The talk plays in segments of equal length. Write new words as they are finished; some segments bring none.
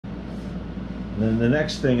And then the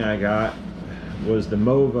next thing I got was the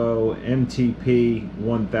Movo MTP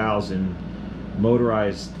 1000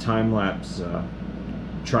 motorized time-lapse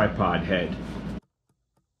tripod head.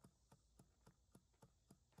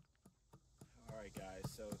 Alright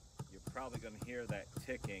guys, so you're probably going to hear that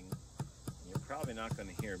ticking. You're probably not going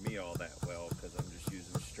to hear me all that well because I'm just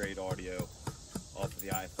using straight audio off of the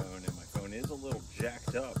iPhone, and my phone is a little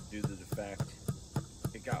jacked up due to the fact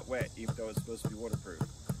it got wet even though it's supposed to be waterproof.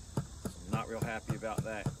 So I'm not real happy about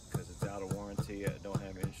that because it's out of warranty, I don't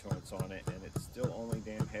have insurance on it, and it's still only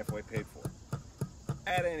damn halfway paid for.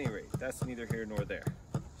 At any rate, that's neither here nor there.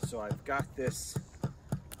 So I've got this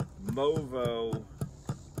Movo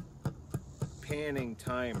panning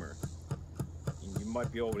timer. You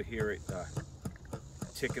might be able to hear it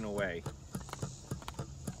ticking away.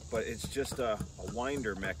 But it's just a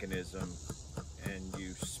winder mechanism, and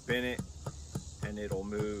you spin it and it'll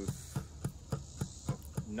move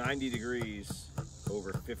 90 degrees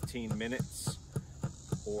over 15 minutes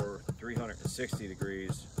or 360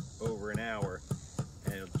 degrees over an hour,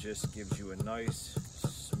 and it just gives you a nice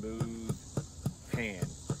smooth pan.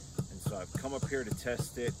 And so I've come up here to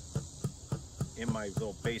test it in my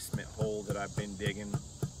little basement hole that I've been digging.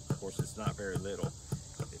 Of course, it's not very little,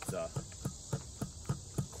 it's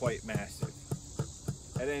quite massive.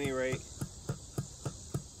 At any rate,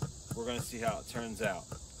 we're going to see how it turns out.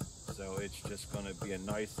 So it's just going to be a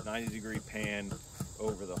nice 90-degree pan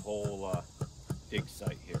over the whole dig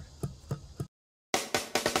site here.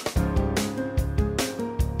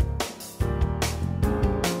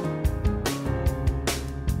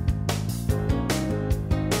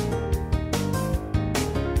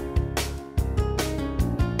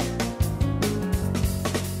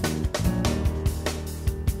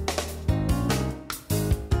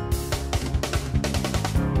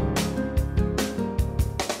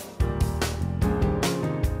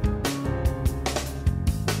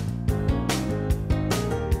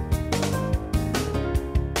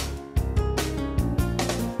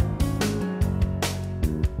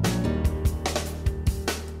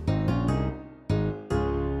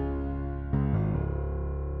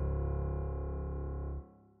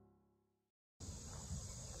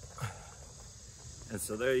 And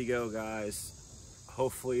so there you go, guys.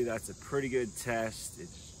 Hopefully that's a pretty good test.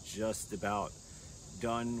 It's just about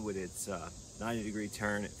done with its 90-degree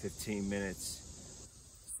turn at 15 minutes.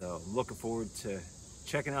 So I'm looking forward to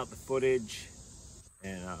checking out the footage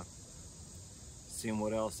and seeing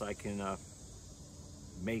what else I can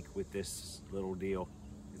make with this little deal.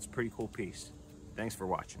 It's a pretty cool piece. Thanks for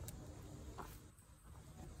watching.